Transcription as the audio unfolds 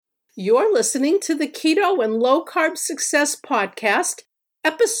You're listening to the Keto and Low Carb Success Podcast,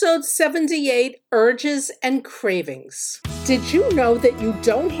 Episode 78, Urges and Cravings. Did you know that you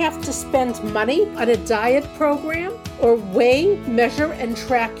don't have to spend money on a diet program or weigh, measure, and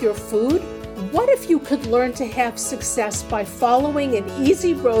track your food? What if you could learn to have success by following an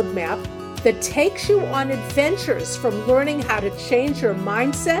easy roadmap that takes you on adventures from learning how to change your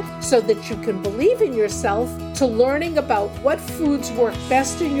mindset so that you can believe in yourself to learning about what foods work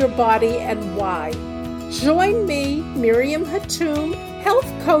best in your body and why? Join me, Miriam Hatoum, health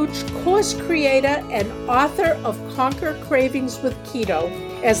coach, course creator, and author of Conquer Cravings with Keto,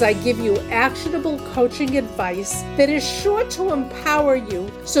 as I give you actionable coaching advice that is sure to empower you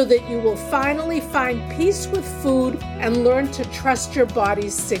so that you will finally find peace with food and learn to trust your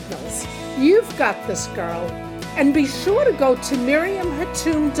body's signals. You've got this, girl. And be sure to go to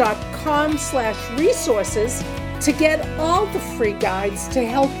miriamhatoum.com/resources to get all the free guides to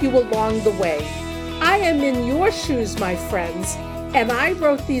help you along the way. I am in your shoes, my friends, and I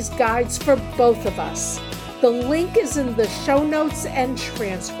wrote these guides for both of us. The link is in the show notes and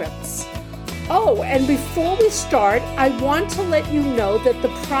transcripts. Oh, and before we start, I want to let you know that the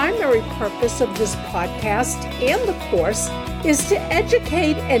primary purpose of this podcast and the course is to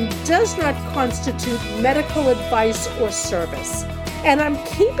educate and does not constitute medical advice or service. And I'm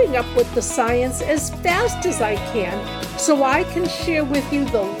keeping up with the science as fast as I can so I can share with you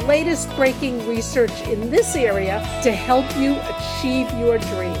the latest breaking research in this area to help you achieve your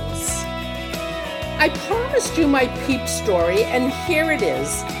dreams. I promised you my PEEP story, and here it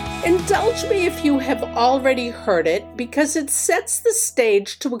is. Indulge me if you have already heard it, because it sets the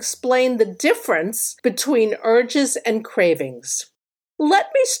stage to explain the difference between urges and cravings.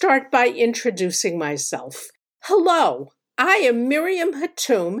 Let me start by introducing myself. Hello, I am Miriam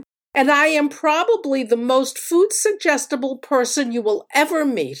Hatoum, and I am probably the most food-suggestible person you will ever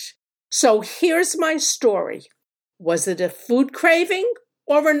meet. So here's my story. Was it a food craving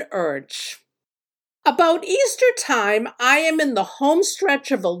or an urge? About Easter time, I am in the home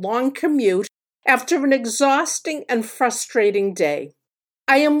stretch of a long commute after an exhausting and frustrating day.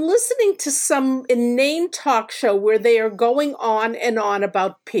 I am listening to some inane talk show where they are going on and on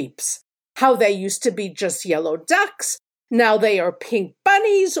about peeps, how they used to be just yellow ducks, now they are pink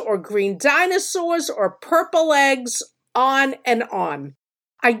bunnies or green dinosaurs or purple eggs, on and on.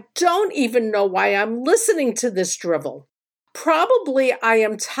 I don't even know why I'm listening to this drivel. Probably I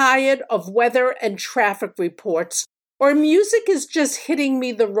am tired of weather and traffic reports, or music is just hitting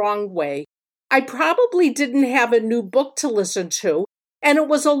me the wrong way. I probably didn't have a new book to listen to, and it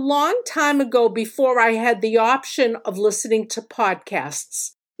was a long time ago before I had the option of listening to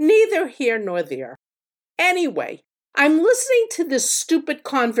podcasts. Neither here nor there. Anyway, I'm listening to this stupid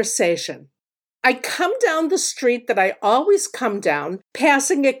conversation. I come down the street that I always come down,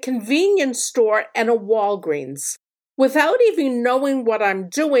 passing a convenience store and a Walgreens. Without even knowing what I'm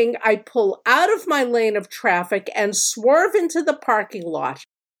doing, I pull out of my lane of traffic and swerve into the parking lot.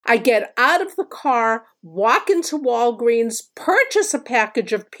 I get out of the car, walk into Walgreens, purchase a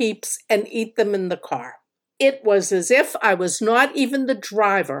package of Peeps, and eat them in the car. It was as if I was not even the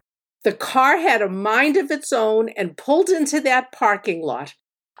driver. The car had a mind of its own and pulled into that parking lot.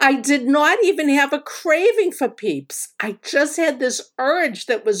 I did not even have a craving for Peeps. I just had this urge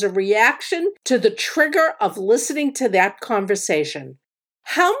that was a reaction to the trigger of listening to that conversation.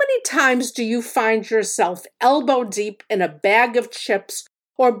 How many times do you find yourself elbow deep in a bag of chips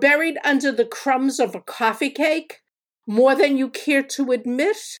or buried under the crumbs of a coffee cake? More than you care to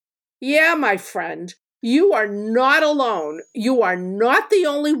admit? Yeah, my friend, you are not alone. You are not the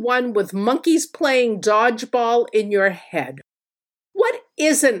only one with monkeys playing dodgeball in your head. What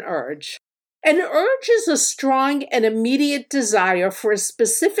is an urge? An urge is a strong and immediate desire for a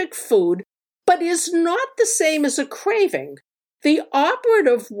specific food, but is not the same as a craving. The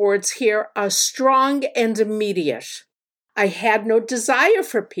operative words here are strong and immediate. I had no desire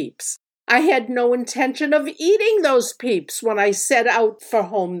for Peeps. I had no intention of eating those Peeps when I set out for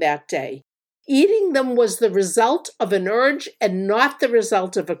home that day. Eating them was the result of an urge and not the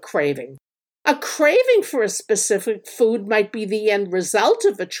result of a craving. A craving for a specific food might be the end result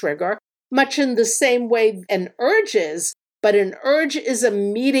of a trigger, much in the same way an urge is, but an urge is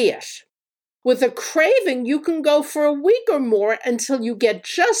immediate. With a craving, you can go for a week or more until you get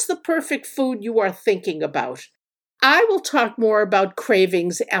just the perfect food you are thinking about. I will talk more about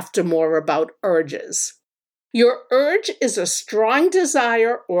cravings after more about urges. Your urge is a strong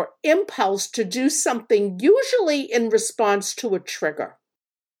desire or impulse to do something, usually in response to a trigger.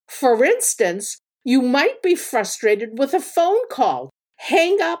 For instance, you might be frustrated with a phone call,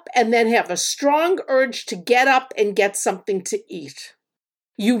 hang up, and then have a strong urge to get up and get something to eat.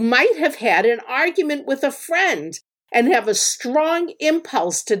 You might have had an argument with a friend and have a strong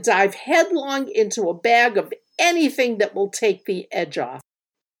impulse to dive headlong into a bag of anything that will take the edge off.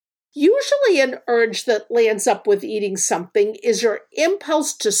 Usually, an urge that lands up with eating something is your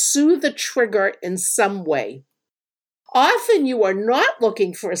impulse to soothe the trigger in some way. Often, you are not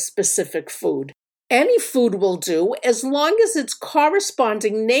looking for a specific food. Any food will do as long as its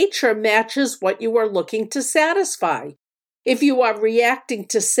corresponding nature matches what you are looking to satisfy. If you are reacting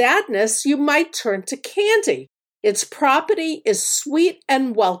to sadness, you might turn to candy. Its property is sweet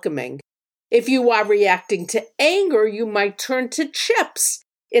and welcoming. If you are reacting to anger, you might turn to chips.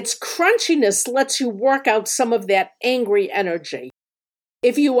 Its crunchiness lets you work out some of that angry energy.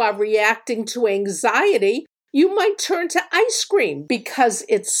 If you are reacting to anxiety, you might turn to ice cream because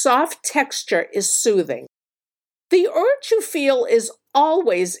its soft texture is soothing. The urge you feel is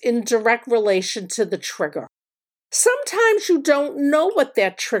always in direct relation to the trigger. Sometimes you don't know what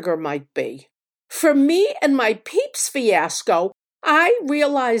that trigger might be. For me and my Peeps fiasco, I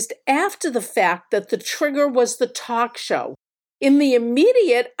realized after the fact that the trigger was the talk show. In the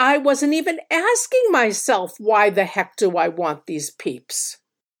immediate, I wasn't even asking myself, why the heck do I want these Peeps?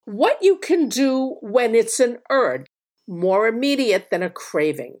 What you can do when it's an urge, more immediate than a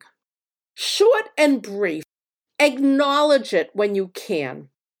craving. Short and brief. Acknowledge it when you can.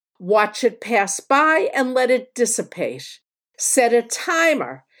 Watch it pass by and let it dissipate. Set a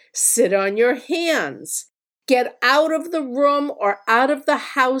timer. Sit on your hands. Get out of the room or out of the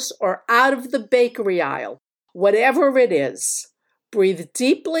house or out of the bakery aisle. Whatever it is. Breathe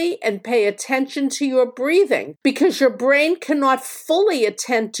deeply and pay attention to your breathing because your brain cannot fully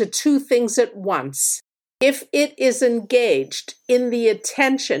attend to two things at once. If it is engaged in the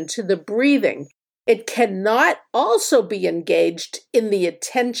attention to the breathing, it cannot also be engaged in the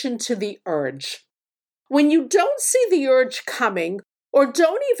attention to the urge. When you don't see the urge coming or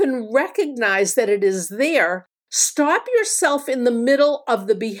don't even recognize that it is there, stop yourself in the middle of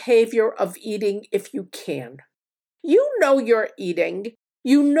the behavior of eating if you can. You know you're eating.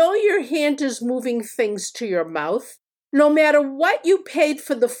 You know your hand is moving things to your mouth. No matter what you paid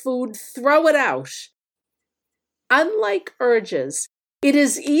for the food, throw it out. Unlike urges, it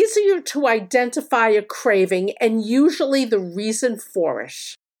is easier to identify a craving and usually the reason for it.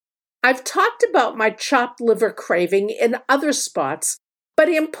 I've talked about my chopped liver craving in other spots, but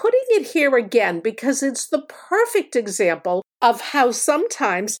I'm putting it here again because it's the perfect example of how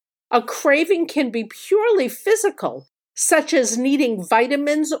sometimes a craving can be purely physical, such as needing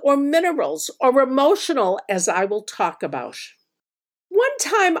vitamins or minerals, or emotional, as I will talk about. One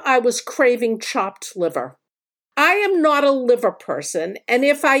time I was craving chopped liver. I am not a liver person, and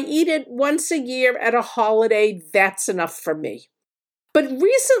if I eat it once a year at a holiday, that's enough for me. But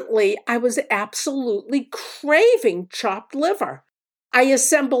recently, I was absolutely craving chopped liver. I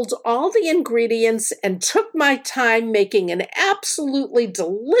assembled all the ingredients and took my time making an absolutely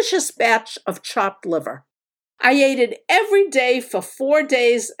delicious batch of chopped liver. I ate it every day for 4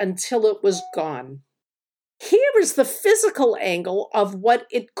 days until it was gone. Here is the physical angle of what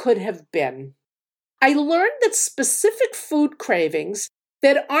it could have been. I learned that specific food cravings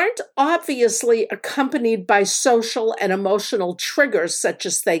that aren't obviously accompanied by social and emotional triggers such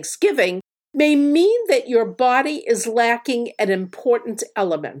as Thanksgiving may mean that your body is lacking an important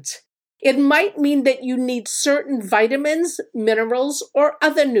element. It might mean that you need certain vitamins, minerals, or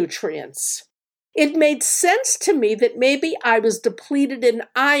other nutrients. It made sense to me that maybe I was depleted in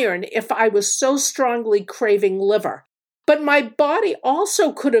iron if I was so strongly craving liver. But my body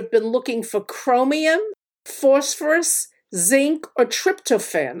also could have been looking for chromium, phosphorus, zinc, or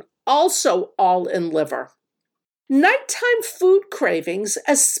tryptophan, also all in liver. Nighttime food cravings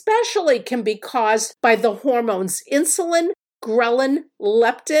especially can be caused by the hormones insulin, ghrelin,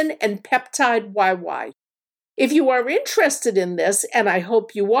 leptin, and peptide YY. If you are interested in this, and I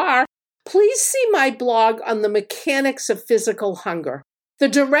hope you are, please see my blog on the mechanics of physical hunger. The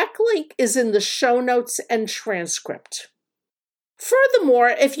direct link is in the show notes and transcript. Furthermore,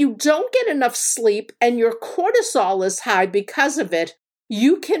 if you don't get enough sleep and your cortisol is high because of it,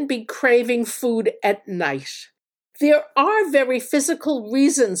 you can be craving food at night. There are very physical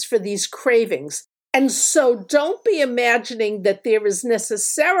reasons for these cravings, and so don't be imagining that there is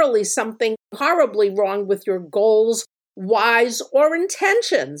necessarily something horribly wrong with your goals, whys, or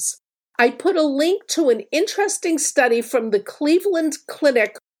intentions. I put a link to an interesting study from the Cleveland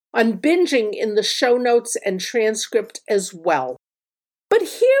Clinic on binging in the show notes and transcript as well. But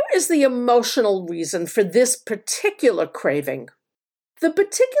here is the emotional reason for this particular craving. The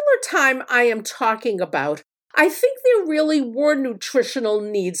particular time I am talking about, I think there really were nutritional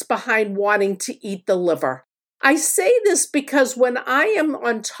needs behind wanting to eat the liver. I say this because when I am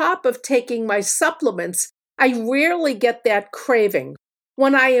on top of taking my supplements, I rarely get that craving.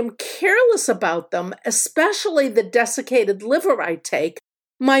 When I am careless about them, especially the desiccated liver I take,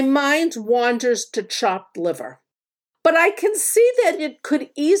 my mind wanders to chopped liver. But I can see that it could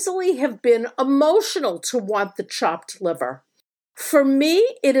easily have been emotional to want the chopped liver. For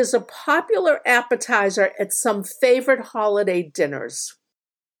me, it is a popular appetizer at some favorite holiday dinners.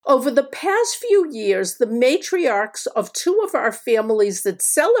 Over the past few years, the matriarchs of two of our families that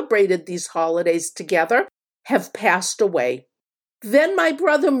celebrated these holidays together have passed away. Then my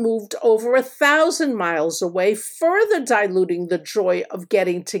brother moved over 1,000 miles away, further diluting the joy of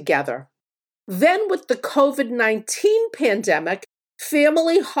getting together. Then with the COVID-19 pandemic,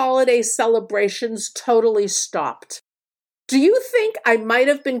 family holiday celebrations totally stopped. Do you think I might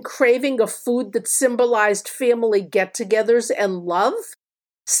have been craving a food that symbolized family get-togethers and love?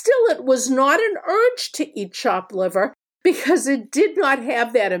 Still, it was not an urge to eat chopped liver because it did not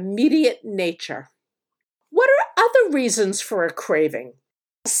have that immediate nature. What are other reasons for a craving?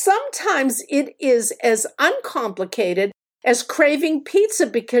 Sometimes it is as uncomplicated as craving pizza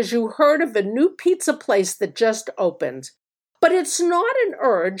because you heard of a new pizza place that just opened. But it's not an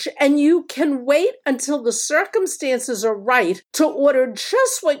urge, and you can wait until the circumstances are right to order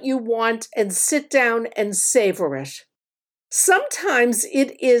just what you want and sit down and savor it. Sometimes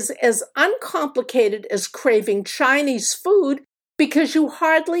it is as uncomplicated as craving Chinese food because you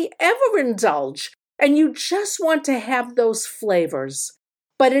hardly ever indulge and you just want to have those flavors.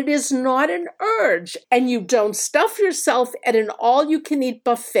 But it is not an urge, and you don't stuff yourself at an all-you-can-eat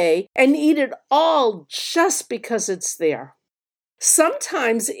buffet and eat it all just because it's there.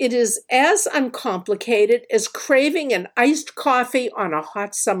 Sometimes it is as uncomplicated as craving an iced coffee on a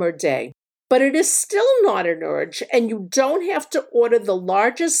hot summer day. But it is still not an urge, and you don't have to order the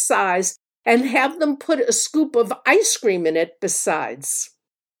largest size and have them put a scoop of ice cream in it besides.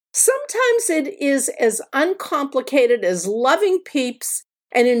 Sometimes it is as uncomplicated as loving Peeps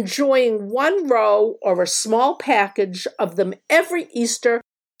and enjoying one row or a small package of them every Easter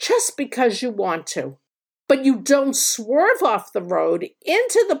just because you want to. But you don't swerve off the road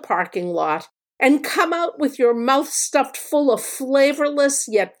into the parking lot and come out with your mouth stuffed full of flavorless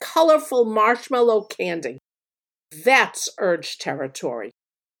yet colorful marshmallow candy. That's urge territory.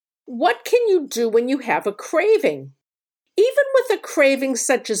 What can you do when you have a craving? Even with a craving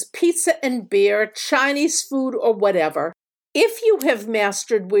such as pizza and beer, Chinese food, or whatever, if you have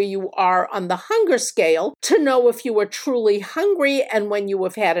mastered where you are on the hunger scale to know if you are truly hungry and when you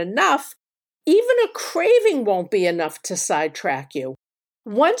have had enough, even a craving won't be enough to sidetrack you.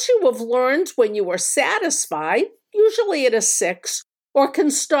 Once you have learned when you are satisfied, usually at a 6, or can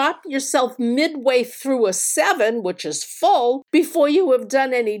stop yourself midway through a 7, which is full, before you have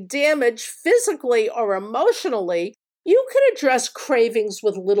done any damage physically or emotionally, you can address cravings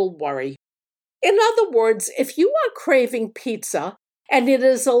with little worry. In other words, if you are craving pizza, and it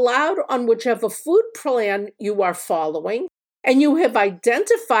is allowed on whichever food plan you are following, and you have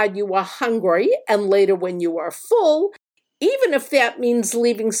identified you are hungry and later when you are full, even if that means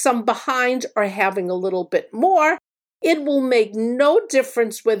leaving some behind or having a little bit more, it will make no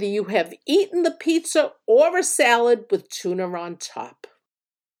difference whether you have eaten the pizza or a salad with tuna on top.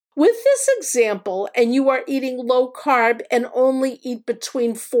 With this example, and you are eating low carb and only eat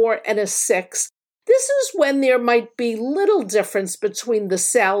between 4 and a 6, this is when there might be little difference between the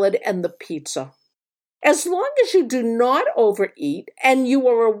salad and the pizza. As long as you do not overeat and you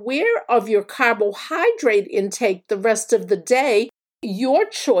are aware of your carbohydrate intake the rest of the day, your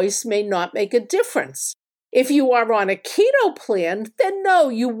choice may not make a difference. If you are on a keto plan, then no,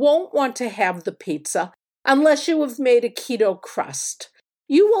 you won't want to have the pizza unless you have made a keto crust.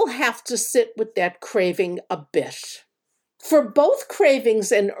 You will have to sit with that craving a bit. For both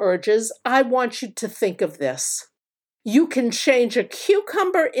cravings and urges, I want you to think of this. You can change a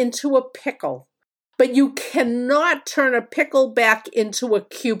cucumber into a pickle, but you cannot turn a pickle back into a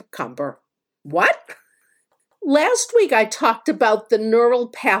cucumber. What? Last week I talked about the neural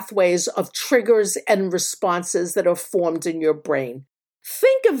pathways of triggers and responses that are formed in your brain.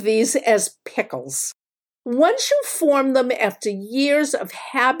 Think of these as pickles. Once you form them after years of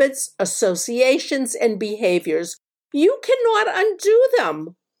habits, associations, and behaviors, you cannot undo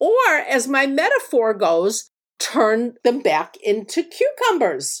them, or, as my metaphor goes, turn them back into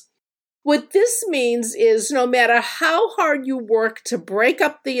cucumbers. What this means is no matter how hard you work to break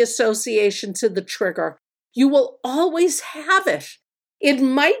up the association to the trigger, you will always have it. It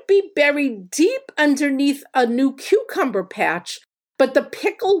might be buried deep underneath a new cucumber patch, but the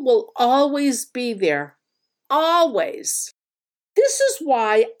pickle will always be there. Always. This is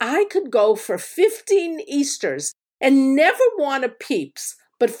why I could go for 15 Easters and never want a Peeps,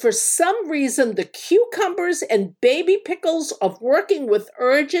 but for some reason the cucumbers and baby pickles of working with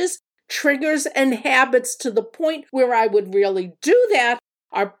urges, triggers, and habits to the point where I would really do that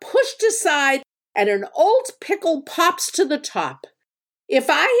are pushed aside and an old pickle pops to the top. If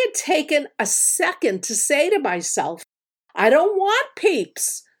I had taken a second to say to myself, I don't want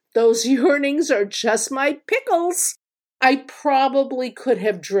Peeps, those yearnings are just my pickles, I probably could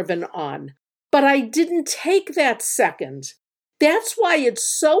have driven on. But I didn't take that second. That's why it's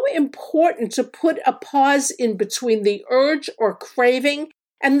so important to put a pause in between the urge or craving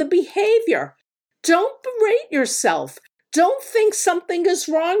and the behavior. Don't berate yourself. Don't think something is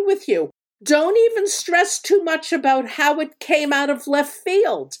wrong with you. Don't even stress too much about how it came out of left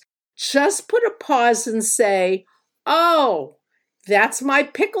field. Just put a pause and say, oh, that's my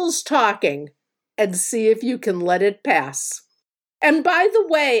pickles talking, and see if you can let it pass. And by the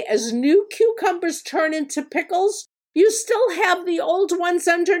way, as new cucumbers turn into pickles, you still have the old ones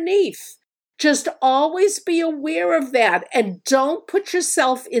underneath. Just always be aware of that and don't put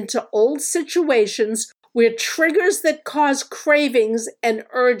yourself into old situations where triggers that cause cravings and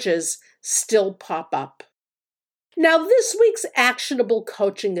urges still pop up. Now, this week's actionable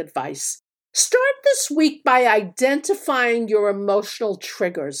coaching advice. Start this week by identifying your emotional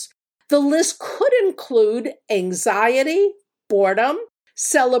triggers. The list could include anxiety, boredom,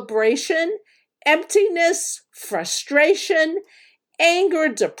 celebration, emptiness, frustration, anger,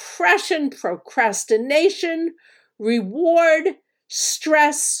 depression, procrastination, reward,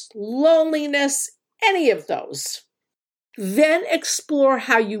 stress, loneliness, any of those. Then explore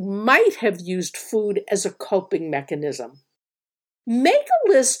how you might have used food as a coping mechanism. Make a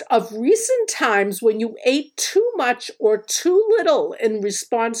list of recent times when you ate too much or too little in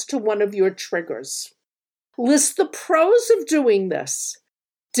response to one of your triggers. List the pros of doing this.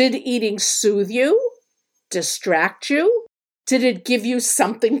 Did eating soothe you? Distract you? Did it give you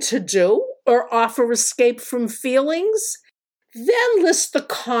something to do or offer escape from feelings? Then list the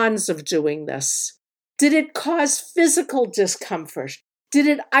cons of doing this. Did it cause physical discomfort? Did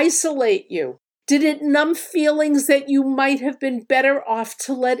it isolate you? Did it numb feelings that you might have been better off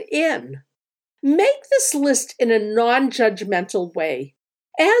to let in? Make this list in a non-judgmental way.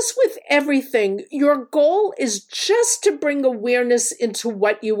 As with everything, your goal is just to bring awareness into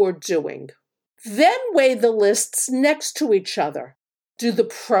what you are doing. Then weigh the lists next to each other. Do the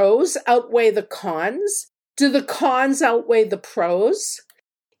pros outweigh the cons? Do the cons outweigh the pros?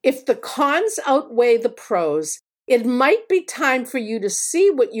 If the cons outweigh the pros, it might be time for you to see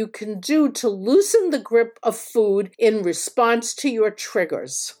what you can do to loosen the grip of food in response to your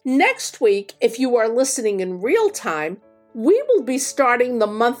triggers. Next week, if you are listening in real time, we will be starting the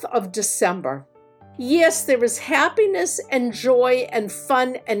month of December. Yes, there is happiness and joy and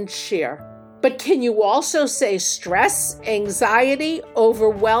fun and cheer. But can you also say stress, anxiety,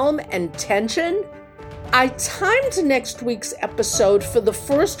 overwhelm, and tension? I timed next week's episode for the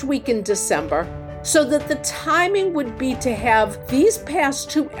first week in December so that the timing would be to have these past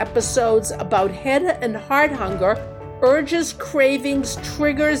 2 episodes about head and heart hunger, urges, cravings,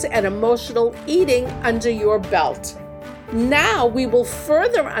 triggers, and emotional eating under your belt. Now we will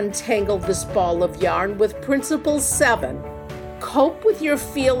further untangle this ball of yarn with Principle 7. Cope with your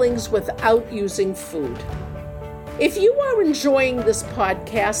feelings without using food. If you are enjoying this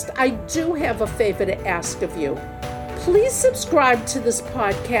podcast, I do have a favor to ask of you. Please subscribe to this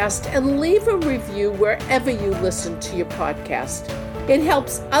podcast and leave a review wherever you listen to your podcast. It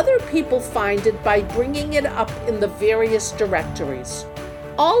helps other people find it by bringing it up in the various directories.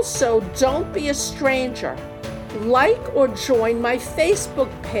 Also, don't be a stranger. Like or join my Facebook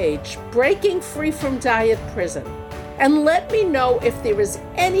page, Breaking Free from Diet Prison, and let me know if there is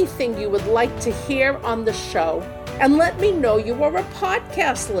anything you would like to hear on the show, and let me know you are a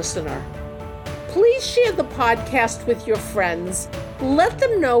podcast listener. Please share the podcast with your friends. Let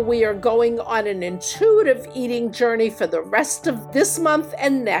them know we are going on an intuitive eating journey for the rest of this month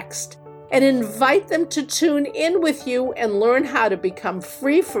and next, and invite them to tune in with you and learn how to become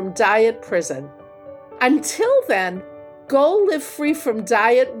free from diet prison. Until then, go live free from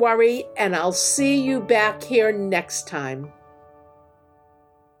diet worry, and I'll see you back here next time.